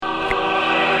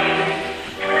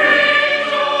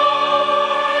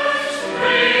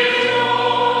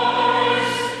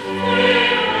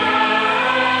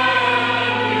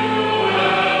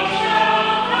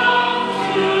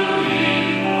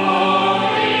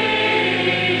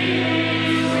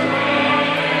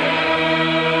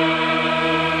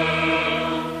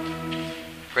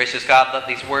Gracious God, let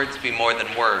these words be more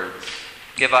than words.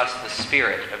 Give us the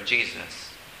Spirit of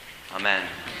Jesus. Amen.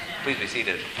 Please be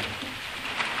seated.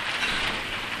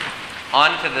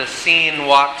 Onto the scene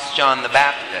walks John the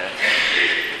Baptist.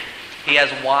 He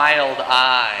has wild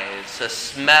eyes. A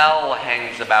smell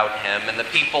hangs about him, and the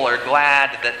people are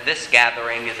glad that this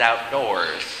gathering is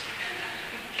outdoors.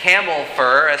 Camel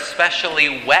fur,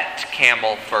 especially wet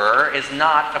camel fur, is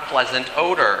not a pleasant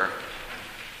odor.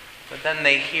 But then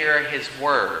they hear his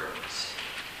words.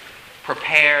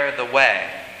 Prepare the way.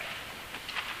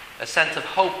 A sense of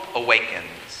hope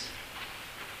awakens.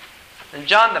 And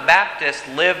John the Baptist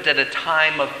lived at a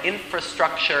time of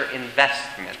infrastructure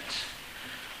investment.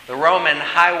 The Roman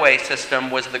highway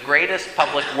system was the greatest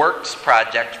public works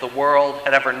project the world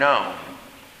had ever known.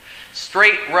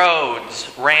 Straight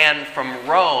roads ran from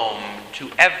Rome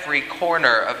to every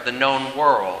corner of the known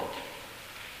world.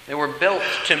 They were built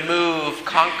to move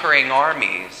conquering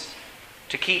armies,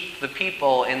 to keep the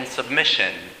people in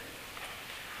submission.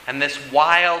 And this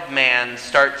wild man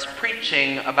starts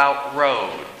preaching about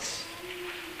roads.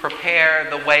 Prepare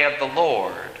the way of the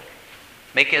Lord.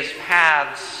 Make his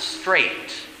paths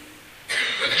straight.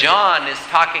 John is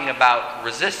talking about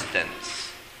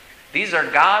resistance. These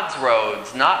are God's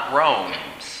roads, not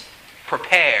Rome's.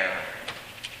 Prepare.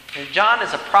 And John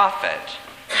is a prophet.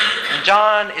 And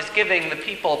John is giving the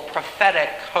people prophetic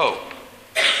hope.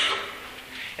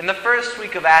 In the first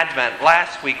week of Advent,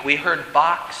 last week, we heard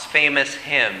Bach's famous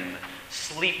hymn,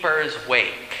 Sleepers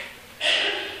Wake.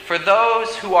 For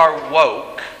those who are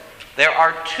woke, there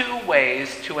are two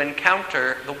ways to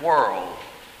encounter the world,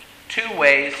 two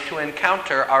ways to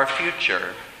encounter our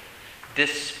future: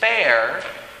 despair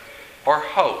or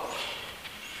hope.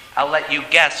 I'll let you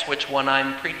guess which one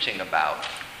I'm preaching about.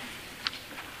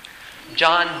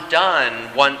 John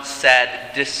Donne once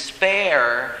said,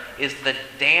 despair is the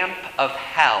damp of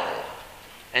hell,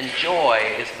 and joy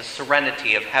is the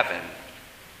serenity of heaven.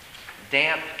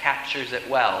 Damp captures it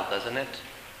well, doesn't it?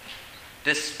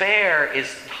 Despair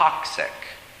is toxic.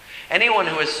 Anyone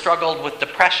who has struggled with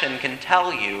depression can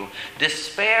tell you,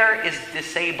 despair is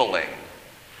disabling.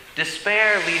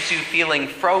 Despair leaves you feeling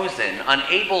frozen,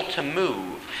 unable to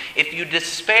move. If you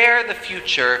despair the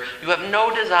future, you have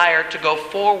no desire to go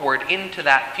forward into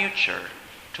that future,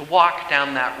 to walk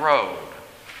down that road.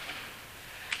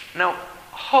 Now,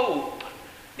 hope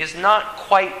is not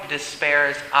quite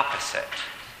despair's opposite.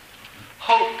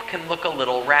 Hope can look a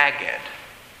little ragged.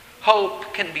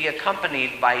 Hope can be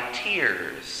accompanied by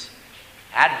tears.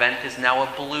 Advent is now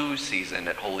a blue season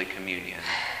at Holy Communion.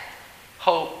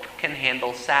 Hope can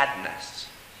handle sadness.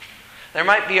 There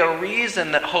might be a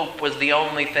reason that hope was the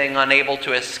only thing unable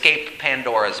to escape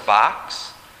Pandora's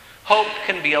box. Hope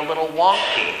can be a little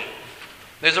wonky.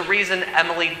 There's a reason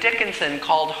Emily Dickinson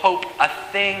called hope a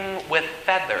thing with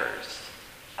feathers.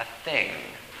 A thing.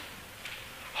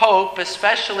 Hope,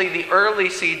 especially the early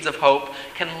seeds of hope,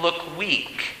 can look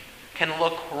weak, can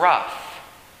look rough.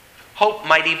 Hope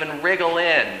might even wriggle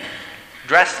in,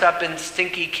 dressed up in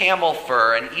stinky camel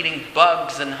fur and eating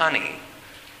bugs and honey.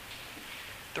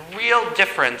 The real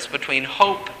difference between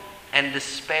hope and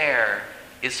despair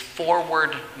is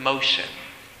forward motion.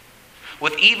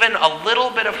 With even a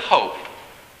little bit of hope,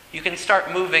 you can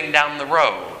start moving down the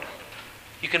road.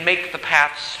 You can make the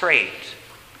path straight.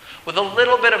 With a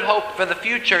little bit of hope for the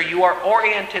future, you are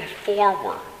oriented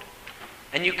forward,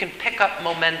 and you can pick up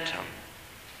momentum.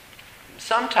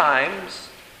 Sometimes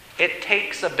it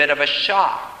takes a bit of a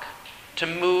shock to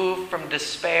move from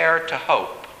despair to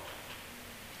hope.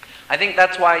 I think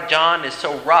that's why John is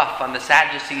so rough on the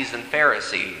Sadducees and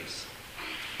Pharisees.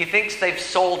 He thinks they've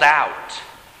sold out.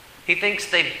 He thinks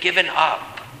they've given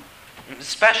up.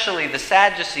 Especially the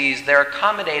Sadducees, they're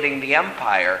accommodating the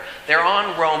empire. They're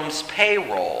on Rome's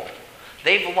payroll.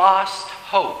 They've lost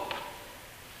hope.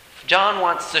 John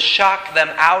wants to shock them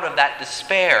out of that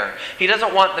despair. He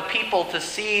doesn't want the people to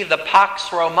see the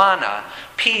Pax Romana,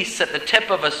 peace at the tip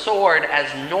of a sword,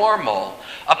 as normal.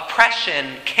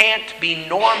 Oppression can't be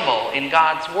normal in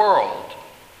God's world.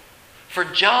 For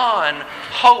John,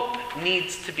 hope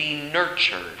needs to be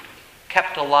nurtured,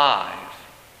 kept alive.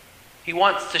 He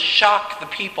wants to shock the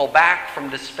people back from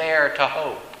despair to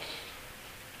hope.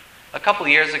 A couple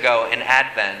years ago in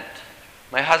Advent,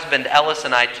 my husband Ellis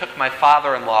and I took my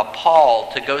father-in-law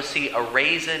Paul to go see A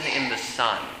Raisin in the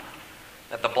Sun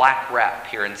at the Black Rep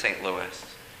here in St. Louis.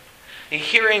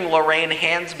 Hearing Lorraine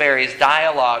Hansberry's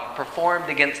dialogue performed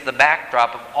against the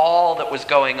backdrop of all that was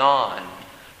going on,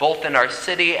 both in our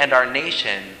city and our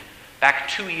nation, back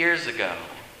 2 years ago,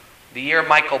 the year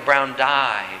Michael Brown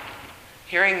died,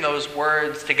 hearing those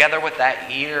words together with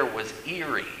that year was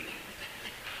eerie.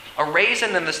 A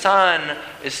Raisin in the Sun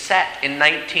is set in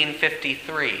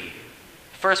 1953,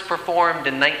 first performed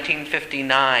in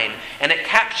 1959, and it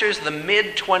captures the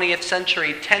mid-20th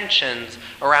century tensions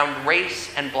around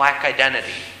race and black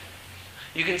identity.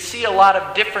 You can see a lot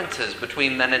of differences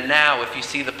between then and now if you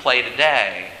see the play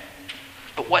today.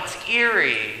 But what's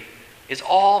eerie is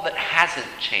all that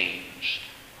hasn't changed.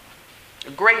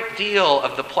 A great deal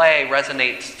of the play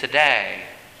resonates today.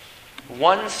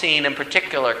 One scene in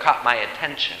particular caught my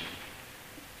attention.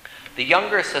 The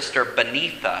younger sister,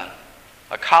 Beneatha,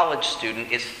 a college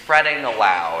student, is fretting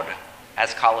aloud,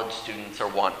 as college students are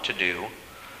wont to do.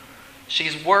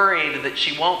 She's worried that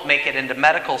she won't make it into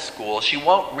medical school. She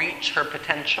won't reach her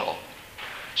potential.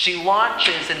 She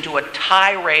launches into a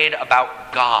tirade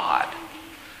about God,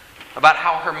 about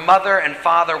how her mother and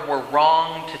father were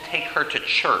wrong to take her to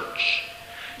church.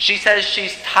 She says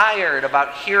she's tired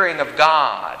about hearing of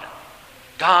God.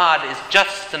 God is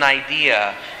just an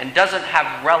idea and doesn't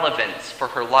have relevance for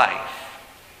her life.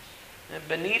 And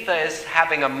Beneatha is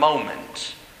having a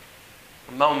moment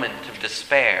of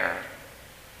despair.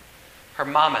 Her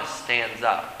mama stands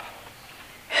up,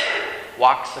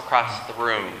 walks across the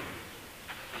room.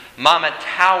 Mama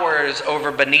towers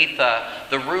over Beneatha.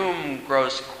 The room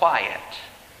grows quiet.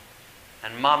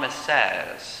 And Mama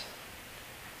says,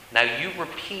 "Now you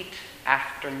repeat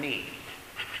after me.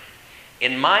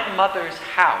 In my mother's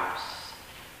house,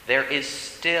 there is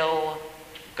still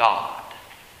God.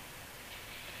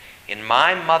 In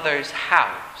my mother's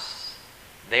house,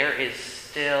 there is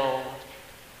still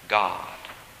God."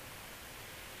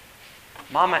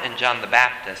 Mama and John the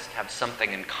Baptist have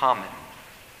something in common.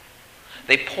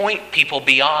 They point people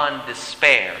beyond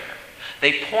despair.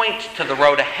 They point to the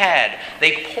road ahead.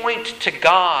 They point to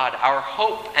God, our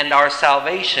hope and our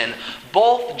salvation.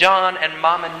 Both John and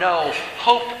Mama know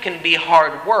hope can be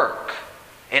hard work.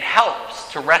 It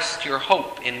helps to rest your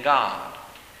hope in God.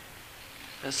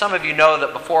 And some of you know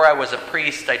that before I was a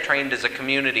priest, I trained as a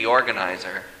community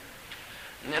organizer.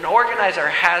 An organizer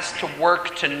has to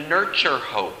work to nurture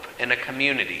hope in a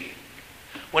community.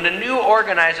 When a new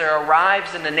organizer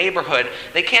arrives in a neighborhood,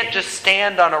 they can't just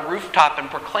stand on a rooftop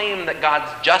and proclaim that God's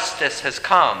justice has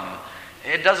come.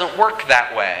 It doesn't work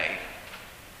that way.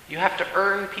 You have to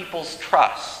earn people's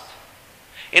trust.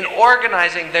 In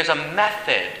organizing, there's a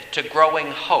method to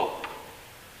growing hope.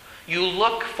 You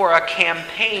look for a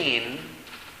campaign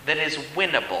that is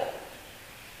winnable.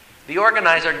 The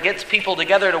organizer gets people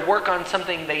together to work on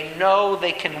something they know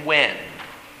they can win.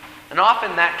 And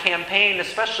often that campaign,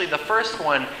 especially the first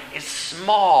one, is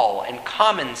small and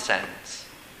common sense.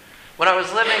 When I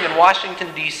was living in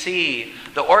Washington, D.C.,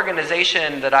 the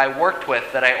organization that I worked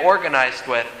with, that I organized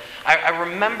with, I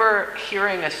remember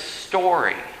hearing a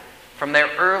story from their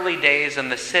early days in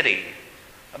the city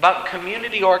about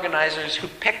community organizers who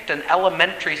picked an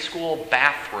elementary school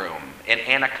bathroom in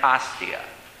Anacostia,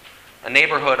 a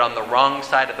neighborhood on the wrong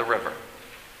side of the river.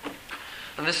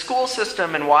 And the school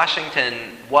system in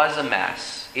Washington was a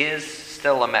mess, is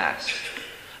still a mess.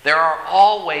 There are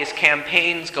always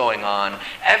campaigns going on.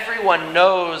 Everyone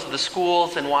knows the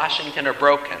schools in Washington are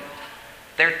broken.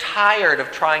 They're tired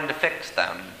of trying to fix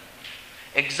them.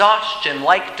 Exhaustion,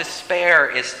 like despair,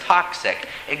 is toxic.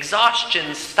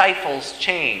 Exhaustion stifles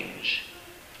change.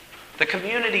 The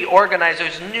community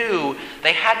organizers knew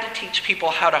they had to teach people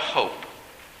how to hope.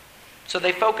 So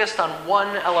they focused on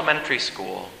one elementary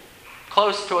school,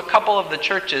 close to a couple of the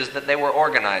churches that they were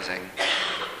organizing.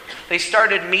 They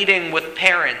started meeting with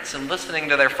parents and listening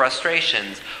to their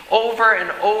frustrations. Over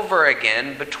and over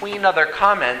again, between other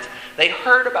comments, they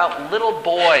heard about little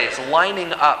boys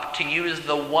lining up to use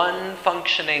the one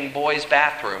functioning boys'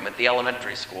 bathroom at the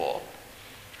elementary school.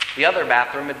 The other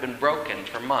bathroom had been broken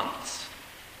for months.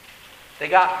 They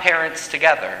got parents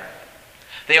together.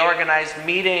 They organized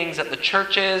meetings at the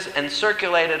churches and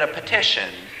circulated a petition.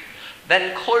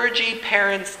 Then clergy,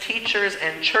 parents, teachers,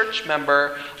 and church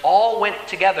member all went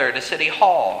together to City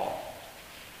Hall.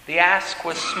 The ask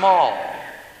was small: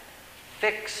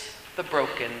 fix the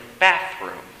broken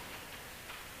bathroom.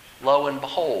 Lo and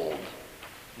behold,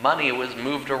 money was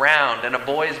moved around and a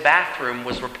boys' bathroom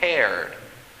was repaired.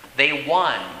 They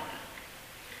won.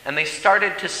 And they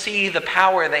started to see the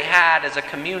power they had as a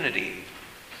community.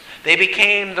 They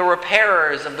became the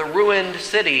repairers of the ruined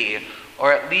city,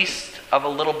 or at least of a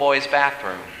little boy's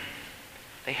bathroom.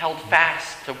 They held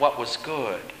fast to what was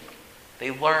good.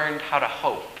 They learned how to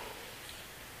hope.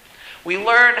 We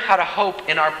learn how to hope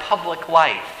in our public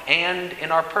life and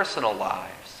in our personal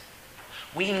lives.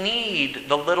 We need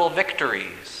the little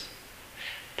victories.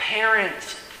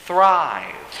 Parents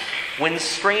thrive when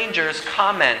strangers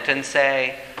comment and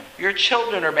say, "Your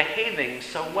children are behaving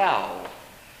so well."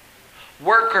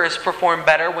 Workers perform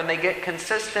better when they get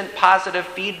consistent positive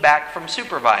feedback from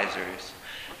supervisors.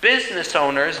 Business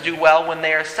owners do well when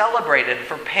they are celebrated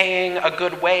for paying a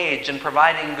good wage and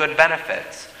providing good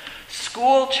benefits.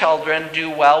 School children do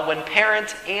well when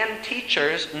parents and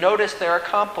teachers notice their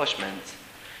accomplishments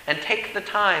and take the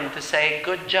time to say,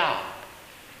 "Good job."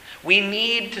 We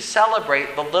need to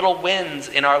celebrate the little wins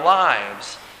in our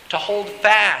lives, to hold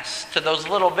fast to those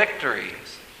little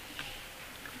victories.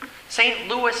 St.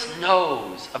 Louis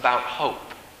knows about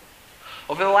hope.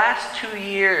 Over the last 2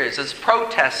 years, as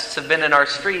protests have been in our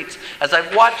streets, as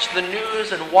I've watched the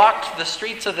news and walked the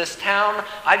streets of this town,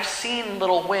 I've seen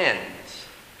little wins.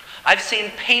 I've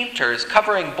seen painters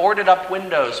covering boarded up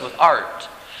windows with art.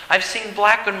 I've seen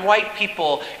black and white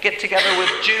people get together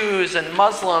with Jews and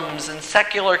Muslims and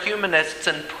secular humanists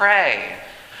and pray.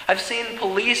 I've seen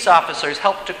police officers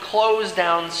help to close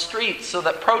down streets so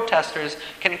that protesters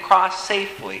can cross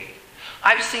safely.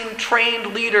 I've seen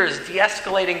trained leaders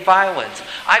de-escalating violence.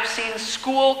 I've seen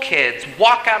school kids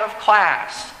walk out of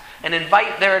class and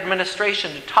invite their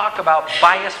administration to talk about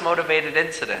bias-motivated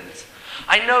incidents.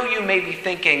 I know you may be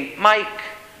thinking, "Mike,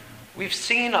 we've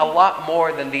seen a lot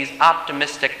more than these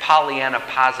optimistic Pollyanna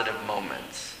positive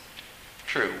moments."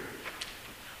 True.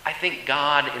 I think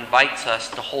God invites us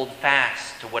to hold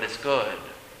fast to what is good.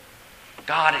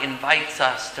 God invites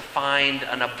us to find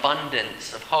an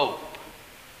abundance of hope.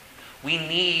 We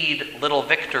need little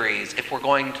victories if we're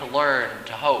going to learn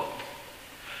to hope.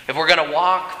 If we're going to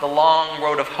walk the long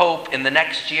road of hope in the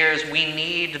next years, we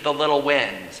need the little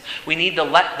wins. We need to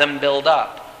let them build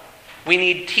up. We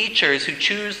need teachers who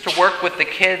choose to work with the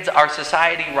kids our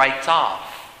society writes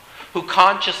off, who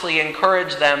consciously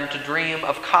encourage them to dream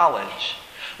of college.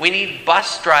 We need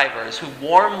bus drivers who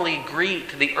warmly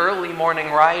greet the early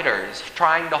morning riders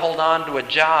trying to hold on to a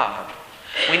job.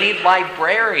 We need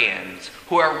librarians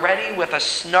who are ready with a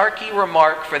snarky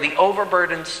remark for the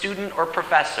overburdened student or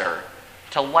professor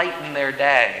to lighten their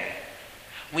day.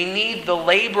 We need the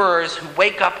laborers who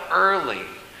wake up early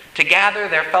to gather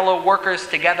their fellow workers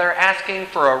together asking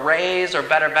for a raise or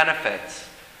better benefits.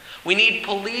 We need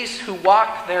police who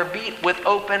walk their beat with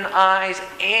open eyes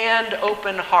and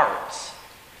open hearts,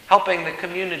 helping the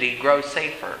community grow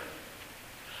safer.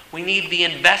 We need the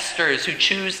investors who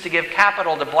choose to give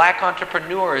capital to black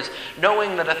entrepreneurs,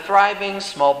 knowing that a thriving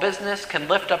small business can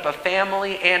lift up a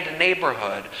family and a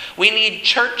neighborhood. We need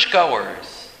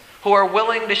churchgoers who are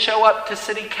willing to show up to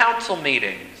city council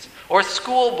meetings or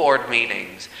school board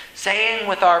meetings, saying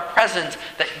with our presence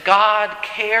that God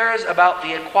cares about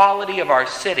the equality of our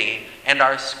city and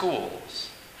our schools.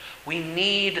 We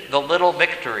need the little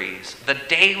victories, the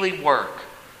daily work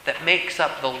that makes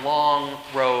up the long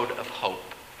road of hope.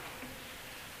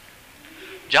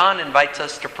 John invites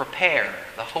us to prepare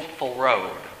the hopeful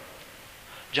road.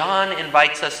 John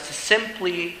invites us to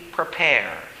simply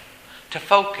prepare, to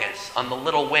focus on the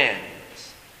little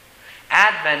wins.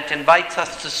 Advent invites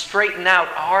us to straighten out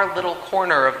our little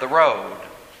corner of the road,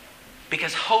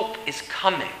 because hope is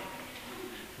coming.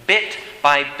 Bit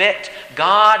by bit,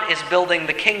 God is building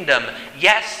the kingdom.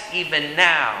 Yes, even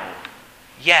now.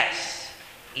 Yes,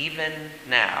 even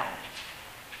now.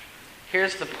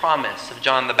 Here's the promise of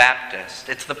John the Baptist.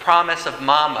 It's the promise of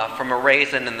Mama from A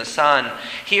Raisin in the Sun.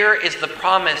 Here is the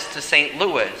promise to St.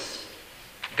 Louis.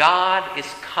 God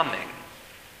is coming.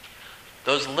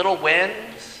 Those little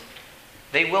wins,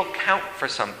 they will count for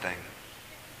something.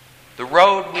 The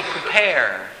road we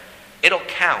prepare, it'll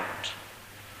count.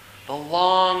 The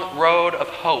long road of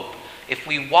hope, if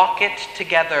we walk it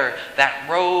together, that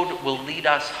road will lead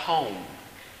us home.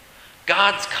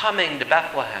 God's coming to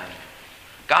Bethlehem.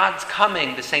 God's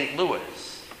coming to St.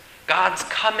 Louis. God's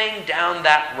coming down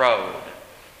that road.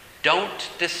 Don't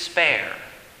despair.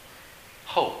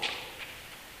 Hope.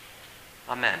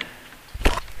 Amen.